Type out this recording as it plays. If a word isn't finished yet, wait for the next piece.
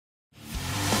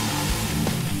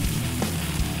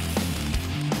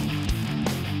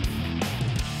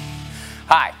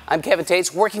Hi, I'm Kevin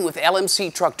Tetz, working with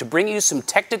LMC Truck to bring you some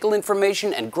technical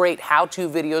information and great how-to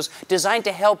videos designed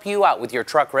to help you out with your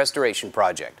truck restoration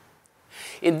project.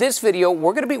 In this video,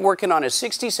 we're going to be working on a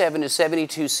 67 to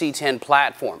 72 C10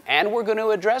 platform, and we're going to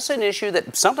address an issue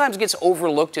that sometimes gets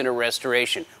overlooked in a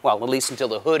restoration, well, at least until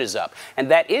the hood is up, and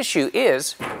that issue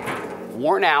is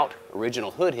worn out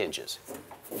original hood hinges.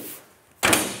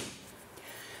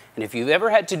 And if you've ever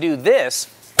had to do this,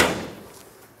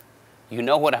 you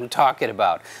know what I'm talking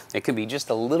about. It can be just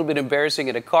a little bit embarrassing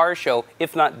at a car show,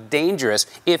 if not dangerous,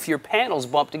 if your panels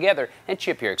bump together and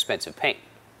chip your expensive paint.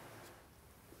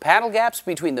 Panel gaps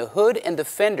between the hood and the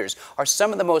fenders are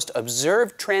some of the most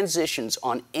observed transitions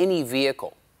on any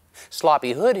vehicle.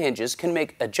 Sloppy hood hinges can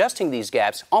make adjusting these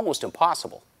gaps almost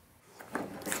impossible.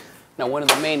 Now, one of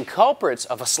the main culprits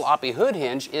of a sloppy hood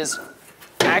hinge is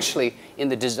actually in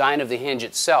the design of the hinge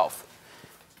itself.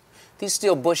 These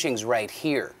steel bushings right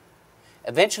here.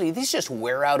 Eventually, these just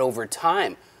wear out over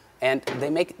time, and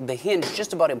they make the hinge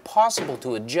just about impossible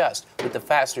to adjust with the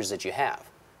fasteners that you have.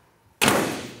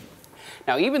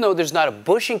 Now, even though there's not a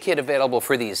bushing kit available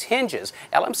for these hinges,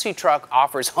 LMC Truck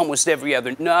offers almost every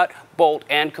other nut, bolt,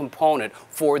 and component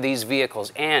for these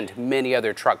vehicles and many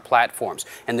other truck platforms.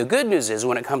 And the good news is,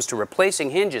 when it comes to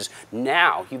replacing hinges,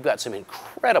 now you've got some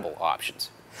incredible options.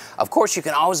 Of course, you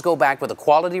can always go back with a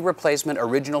quality replacement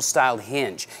original style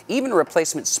hinge. Even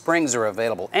replacement springs are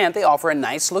available, and they offer a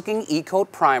nice looking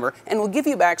E-coat primer and will give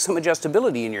you back some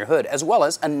adjustability in your hood, as well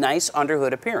as a nice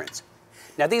underhood appearance.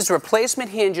 Now, these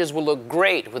replacement hinges will look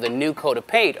great with a new coat of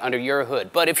paint under your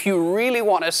hood, but if you really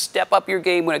want to step up your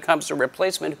game when it comes to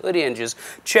replacement hood hinges,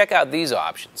 check out these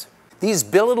options. These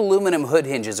billet aluminum hood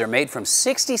hinges are made from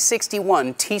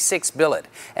 6061 T6 billet,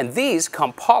 and these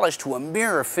come polished to a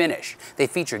mirror finish. They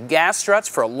feature gas struts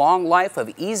for a long life of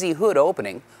easy hood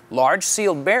opening, large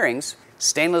sealed bearings,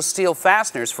 stainless steel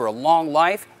fasteners for a long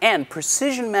life, and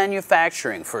precision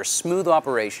manufacturing for a smooth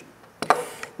operation.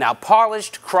 Now,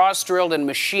 polished, cross-drilled, and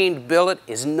machined billet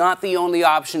is not the only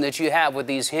option that you have with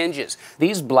these hinges.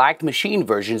 These black machine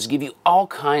versions give you all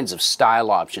kinds of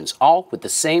style options, all with the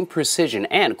same precision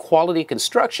and quality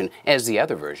construction as the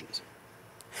other versions.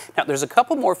 Now, there's a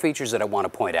couple more features that I want to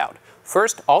point out.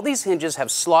 First, all these hinges have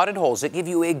slotted holes that give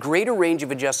you a greater range of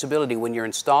adjustability when you're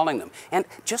installing them. And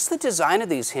just the design of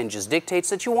these hinges dictates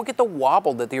that you won't get the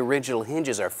wobble that the original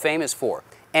hinges are famous for.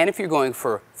 And if you're going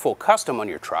for full custom on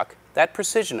your truck, that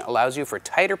precision allows you for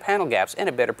tighter panel gaps and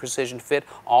a better precision fit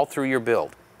all through your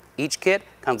build. Each kit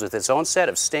comes with its own set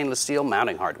of stainless steel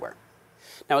mounting hardware.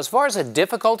 Now, as far as a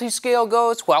difficulty scale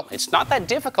goes, well, it's not that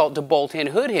difficult to bolt in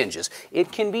hood hinges.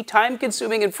 It can be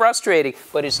time-consuming and frustrating,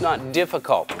 but it's not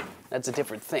difficult. That's a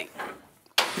different thing.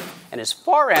 And as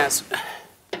far as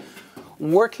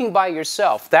working by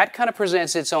yourself, that kind of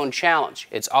presents its own challenge.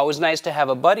 It's always nice to have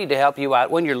a buddy to help you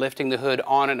out when you're lifting the hood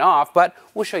on and off, but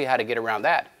we'll show you how to get around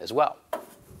that as well.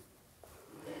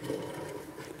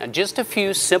 Now, just a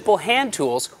few simple hand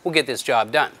tools will get this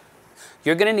job done.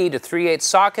 You're going to need a 3/8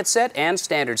 socket set and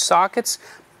standard sockets,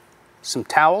 some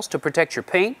towels to protect your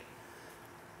paint,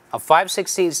 a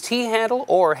 5/16 T-handle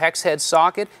or hex head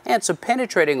socket, and some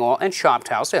penetrating oil and shop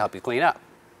towels to help you clean up.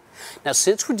 Now,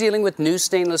 since we're dealing with new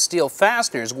stainless steel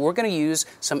fasteners, we're going to use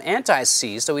some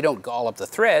anti-seize so we don't gall up the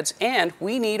threads, and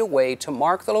we need a way to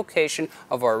mark the location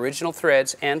of our original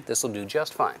threads, and this will do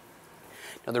just fine.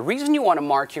 Now, the reason you want to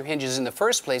mark your hinges in the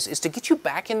first place is to get you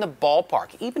back in the ballpark.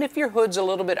 Even if your hood's a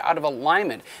little bit out of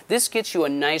alignment, this gets you a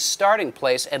nice starting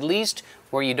place, at least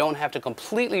where you don't have to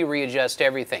completely readjust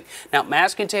everything. Now,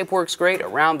 masking tape works great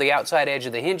around the outside edge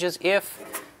of the hinges if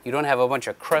you don't have a bunch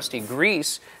of crusty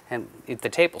grease, and if the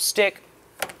tape will stick,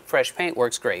 fresh paint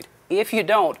works great. If you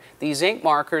don't, these ink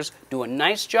markers do a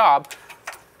nice job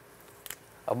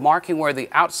of marking where the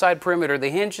outside perimeter of the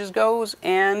hinges goes,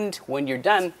 and when you're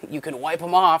done, you can wipe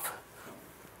them off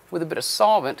with a bit of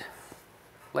solvent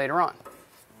later on.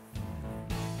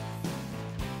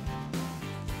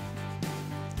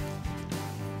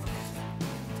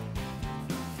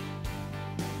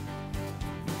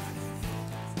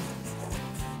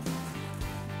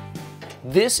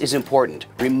 This is important.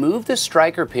 Remove the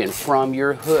striker pin from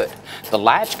your hood. The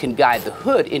latch can guide the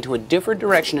hood into a different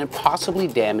direction and possibly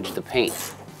damage the paint.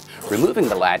 Removing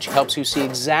the latch helps you see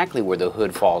exactly where the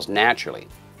hood falls naturally.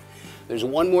 There's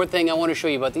one more thing I want to show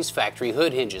you about these factory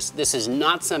hood hinges. This is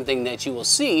not something that you will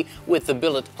see with the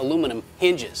billet aluminum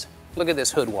hinges. Look at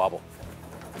this hood wobble.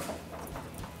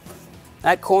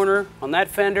 That corner on that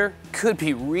fender could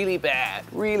be really bad,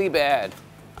 really bad.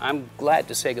 I'm glad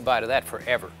to say goodbye to that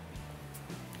forever.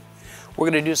 We're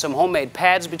going to do some homemade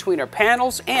pads between our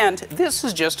panels, and this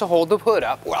is just to hold the hood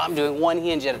up while I'm doing one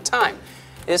hinge at a time.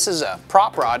 This is a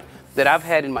prop rod that I've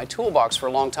had in my toolbox for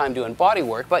a long time doing body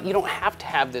work, but you don't have to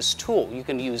have this tool. You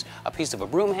can use a piece of a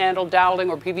broom handle, doweling,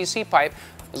 or PVC pipe,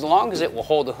 as long as it will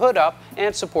hold the hood up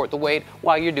and support the weight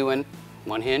while you're doing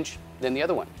one hinge, then the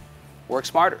other one. Work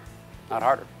smarter, not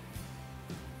harder.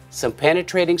 Some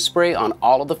penetrating spray on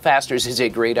all of the fasteners is a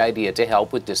great idea to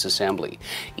help with disassembly.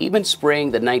 Even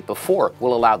spraying the night before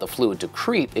will allow the fluid to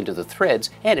creep into the threads,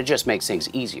 and it just makes things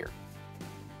easier.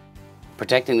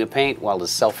 Protecting the paint, well,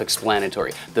 is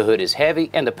self-explanatory. The hood is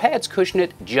heavy and the pads cushion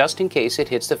it just in case it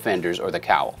hits the fenders or the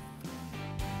cowl.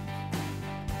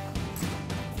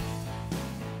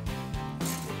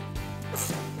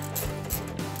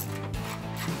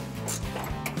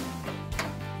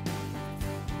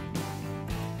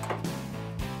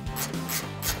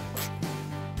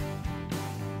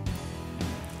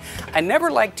 I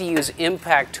never like to use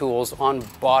impact tools on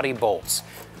body bolts.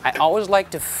 I always like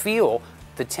to feel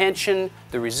the tension,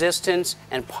 the resistance,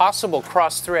 and possible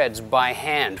cross threads by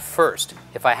hand first.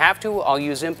 If I have to, I'll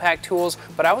use impact tools,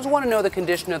 but I always want to know the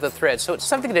condition of the threads, so it's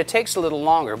something that takes a little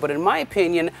longer, but in my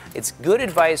opinion, it's good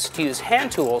advice to use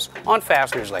hand tools on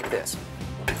fasteners like this.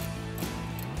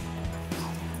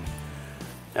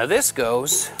 Now this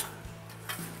goes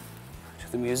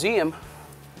to the museum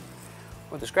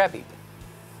or the scrap heap.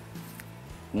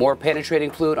 More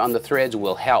penetrating fluid on the threads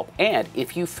will help, and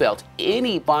if you felt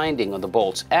any binding on the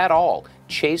bolts at all,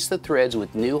 chase the threads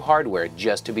with new hardware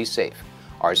just to be safe.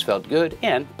 Ours felt good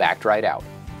and backed right out.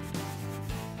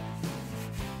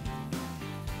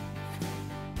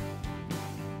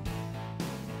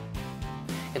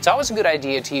 It's always a good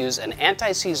idea to use an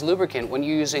anti-seize lubricant when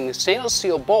you're using stainless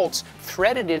steel bolts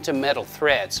threaded into metal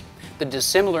threads. The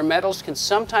dissimilar metals can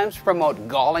sometimes promote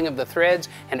galling of the threads,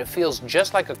 and it feels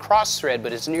just like a cross thread,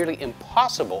 but it's nearly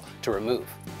impossible to remove.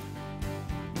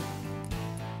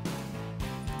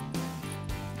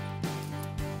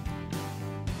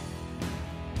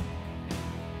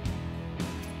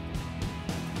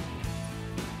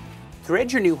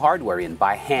 Thread your new hardware in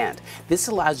by hand. This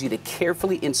allows you to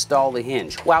carefully install the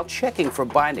hinge while checking for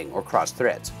binding or cross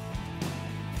threads.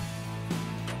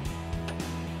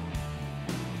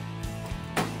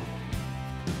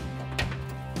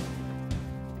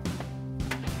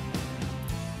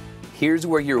 Here's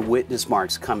where your witness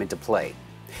marks come into play.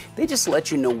 They just let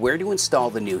you know where to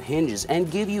install the new hinges and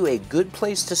give you a good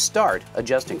place to start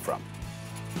adjusting from.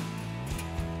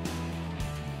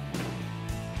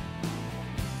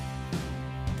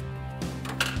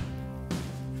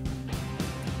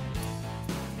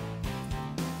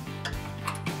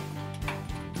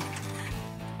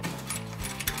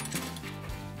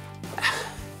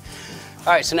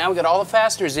 All right, so now we got all the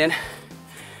fasteners in.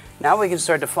 Now we can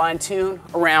start to fine tune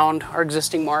around our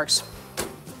existing marks.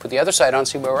 Put the other side on,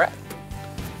 see where we're at.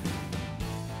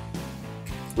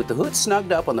 With the hood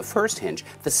snugged up on the first hinge,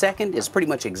 the second is pretty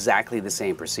much exactly the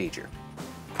same procedure.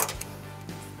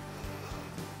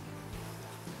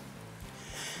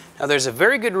 Now there's a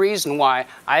very good reason why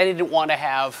I didn't want to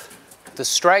have the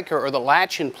striker or the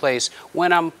latch in place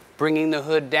when I'm bringing the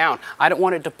hood down. I don't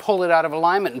want it to pull it out of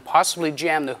alignment and possibly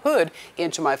jam the hood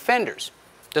into my fenders.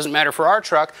 Doesn't matter for our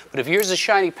truck, but if yours is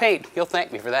shiny paint, you'll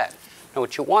thank me for that. Now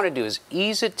what you want to do is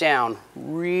ease it down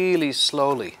really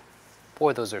slowly.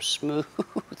 Boy, those are smooth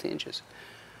hinges.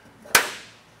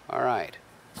 All right,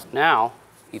 now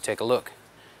you take a look.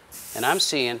 And I'm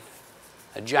seeing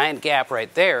a giant gap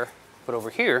right there, but over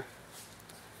here,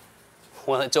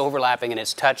 well, it's overlapping and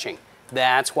it's touching.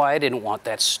 That's why I didn't want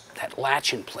that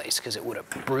latch in place, because it would have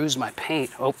bruised my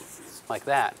paint. Oh, like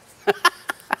that.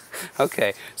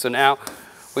 Okay, so now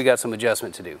we got some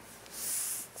adjustment to do.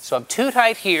 So I'm too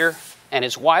tight here, and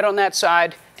it's wide on that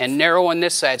side and narrow on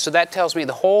this side, so that tells me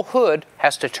the whole hood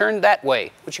has to turn that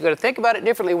way. But you got to think about it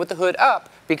differently with the hood up,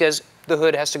 because the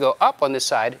hood has to go up on this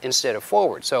side instead of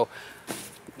forward. So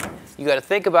you got to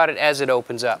think about it as it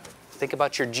opens up. Think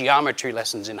about your geometry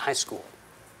lessons in high school.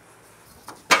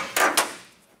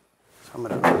 So I'm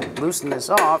going to loosen this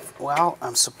off while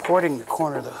I'm supporting the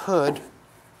corner of the hood.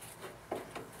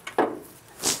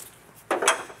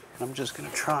 I'm just going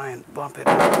to try and bump it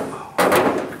up.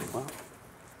 Well.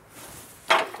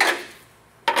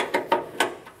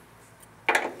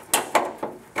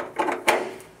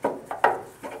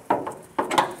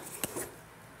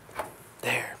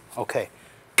 There, okay.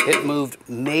 It moved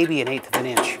maybe 1/8 of an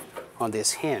inch on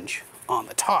this hinge on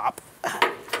the top.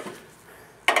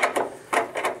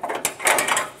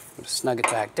 Snug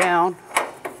it back down.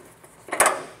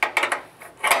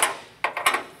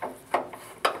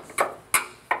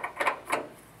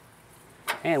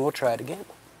 And we'll try it again.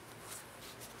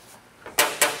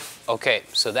 Okay,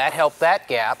 so that helped that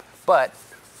gap, but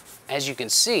as you can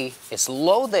see, it's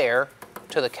low there,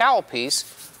 to the cowl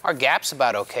piece, our gap's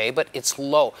about okay, but it's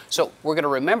low. So we're going to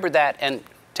remember that and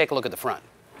take a look at the front.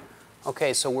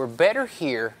 Okay, so we're better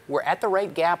here. We're at the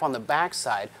right gap on the back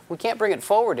side. We can't bring it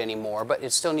forward anymore, but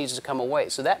it still needs to come away.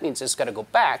 So that means it's got to go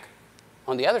back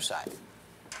on the other side.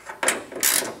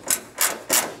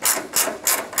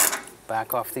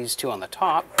 Back off these two on the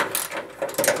top.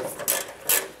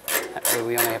 That way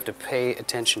we only have to pay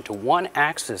attention to one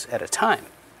axis at a time.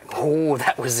 Oh,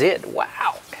 that was it.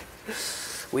 Wow.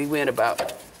 We went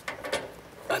about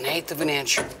 1/8 of an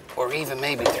inch, or even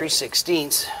maybe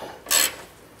 3/16.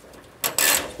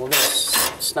 We're going to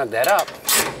snug that up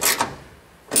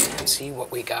and see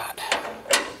what we got.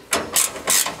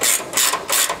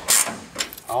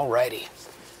 Alrighty.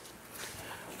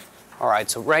 Alright,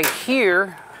 so right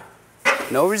here,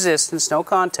 no resistance, no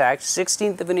contact,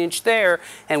 1/16 of an inch there,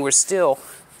 and we're still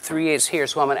 3/8 here.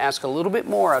 So I'm going to ask a little bit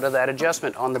more out of that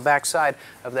adjustment on the back side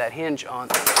of that hinge on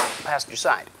the passenger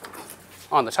side,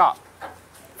 on the top.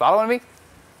 Following me?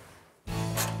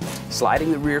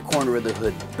 Sliding the rear corner of the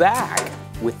hood back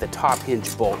with the top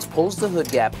hinge bolts pulls the hood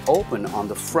gap open on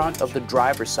the front of the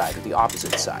driver's side or the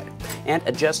opposite side. And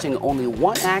adjusting only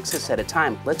one axis at a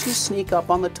time lets you sneak up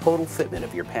on the total fitment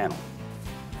of your panel.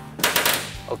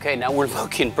 Okay, now we're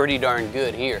looking pretty darn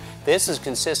good here. This is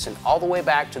consistent all the way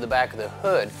back to the back of the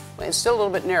hood. It's still a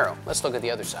little bit narrow. Let's look at the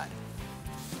other side.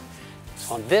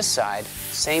 On this side,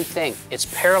 same thing. It's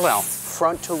parallel,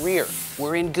 front to rear.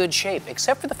 We're in good shape,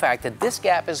 except for the fact that this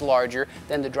gap is larger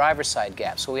than the driver's side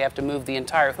gap, so we have to move the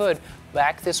entire hood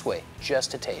back this way,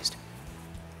 just a taste.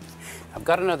 I've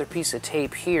got another piece of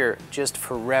tape here just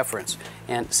for reference,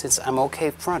 and since I'm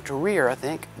okay front to rear, I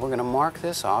think we're going to mark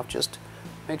this off, just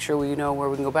make sure we know where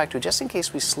we can go back to, just in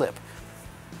case we slip.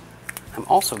 I'm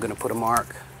also going to put a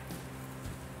mark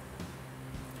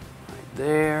right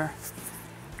there,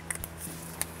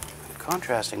 a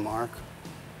contrasting mark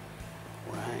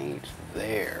right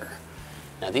there.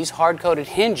 Now these hard-coated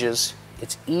hinges,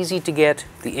 it's easy to get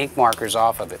the ink markers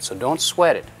off of it, so don't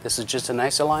sweat it. This is just a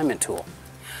nice alignment tool.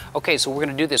 Okay, so we're going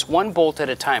to do this one bolt at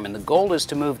a time, and the goal is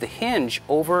to move the hinge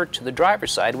over to the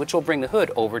driver's side, which will bring the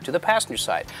hood over to the passenger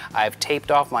side. I've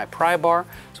taped off my pry bar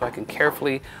so I can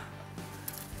carefully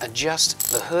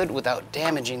adjust the hood without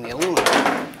damaging the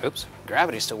aluminum. Oops,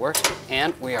 gravity still works.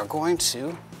 And we are going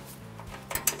to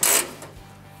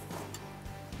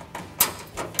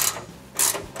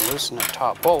loosen the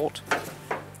top bolt.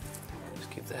 Just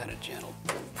give that a gentle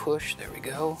push. There we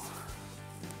go.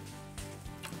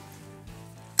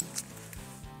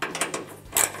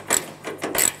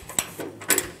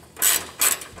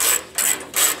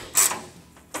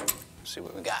 See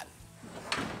what we got.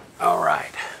 All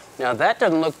right. Now that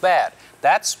doesn't look bad.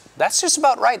 That's just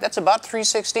about right. That's about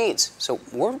 3/16. So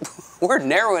we're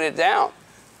narrowing it down.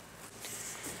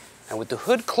 And with the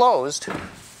hood closed,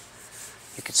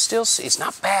 you can still see it's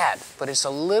not bad, but it's a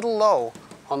little low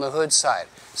on the hood side.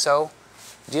 So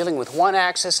dealing with one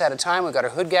axis at a time, we've got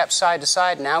our hood gap side to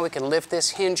side. Now we can lift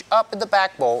this hinge up at the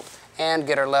back bolt and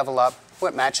get our level up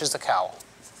where it matches the cowl.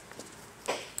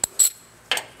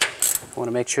 I want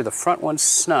to make sure the front one's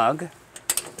snug,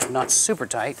 not super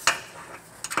tight.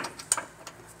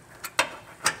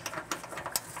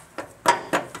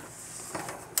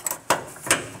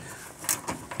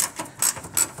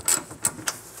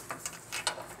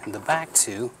 And the back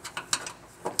two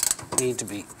need to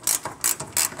be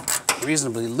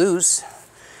reasonably loose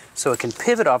so it can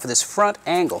pivot off of this front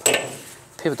angle.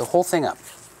 Pivot the whole thing up.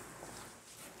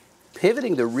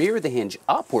 Pivoting the rear of the hinge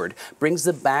upward brings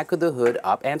the back of the hood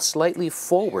up and slightly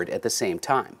forward at the same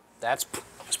time. That's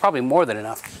probably more than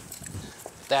enough.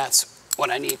 That's what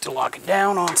I need to lock it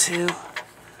down onto.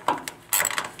 I'm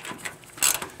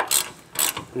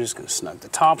just going to snug the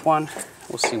top one.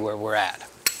 We'll see where we're at.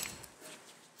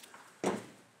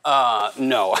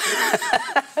 No.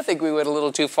 I think we went a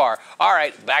little too far. All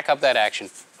right, back up that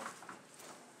action.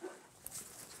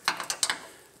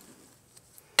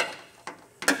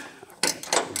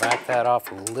 Back that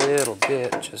off a little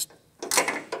bit, just,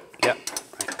 yep,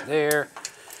 right there.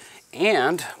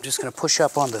 And I'm just going to push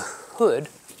up on the hood.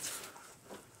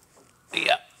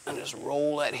 Yep, and just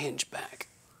roll that hinge back.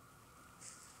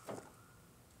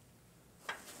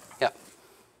 Yep.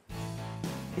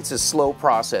 It's a slow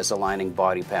process aligning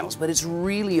body panels, but it's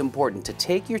really important to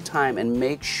take your time and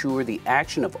make sure the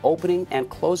action of opening and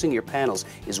closing your panels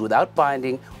is without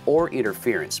binding or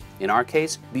interference. In our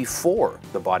case, before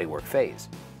the bodywork phase.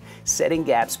 Setting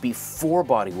gaps before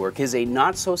bodywork is a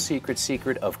not-so-secret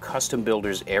secret of custom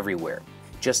builders everywhere.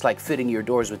 Just like fitting your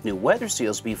doors with new weather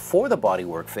seals before the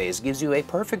bodywork phase gives you a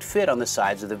perfect fit on the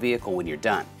sides of the vehicle when you're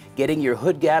done. Getting your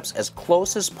hood gaps as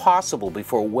close as possible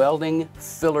before welding,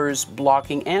 fillers,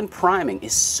 blocking, and priming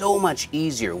is so much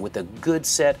easier with a good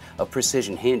set of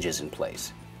precision hinges in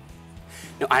place.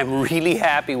 Now, I'm really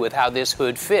happy with how this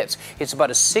hood fits. It's about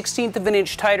a 1/16 of an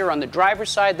inch tighter on the driver's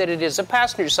side than it is the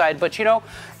passenger side, but you know,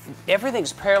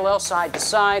 everything's parallel side to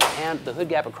side, and the hood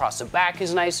gap across the back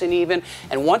is nice and even.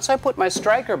 And once I put my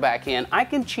striker back in, I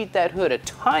can cheat that hood a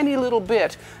tiny little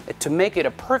bit to make it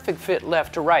a perfect fit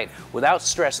left to right without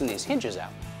stressing these hinges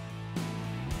out.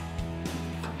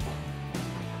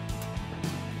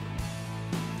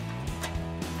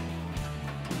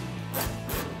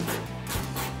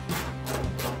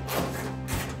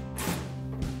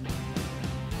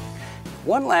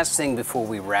 One last thing before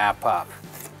we wrap up.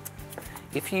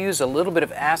 If you use a little bit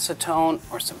of acetone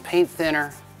or some paint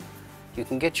thinner, you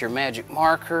can get your magic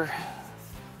marker,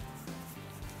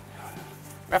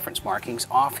 reference markings,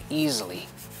 off easily.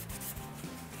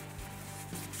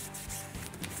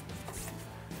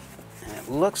 And it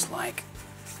looks like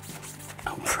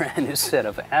a brand new set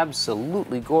of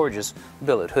absolutely gorgeous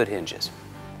billet hood hinges.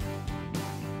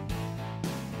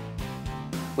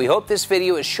 We hope this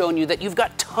video has shown you that you've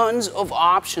got tons of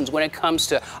options when it comes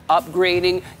to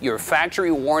upgrading your factory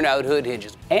worn out hood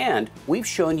hinges. And we've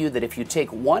shown you that if you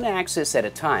take one axis at a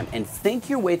time and think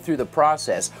your way through the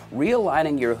process,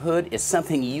 realigning your hood is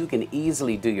something you can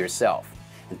easily do yourself.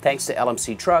 And thanks to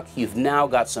LMC Truck, you've now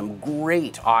got some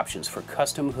great options for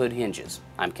custom hood hinges.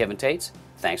 I'm Kevin Tetz.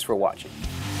 Thanks for watching.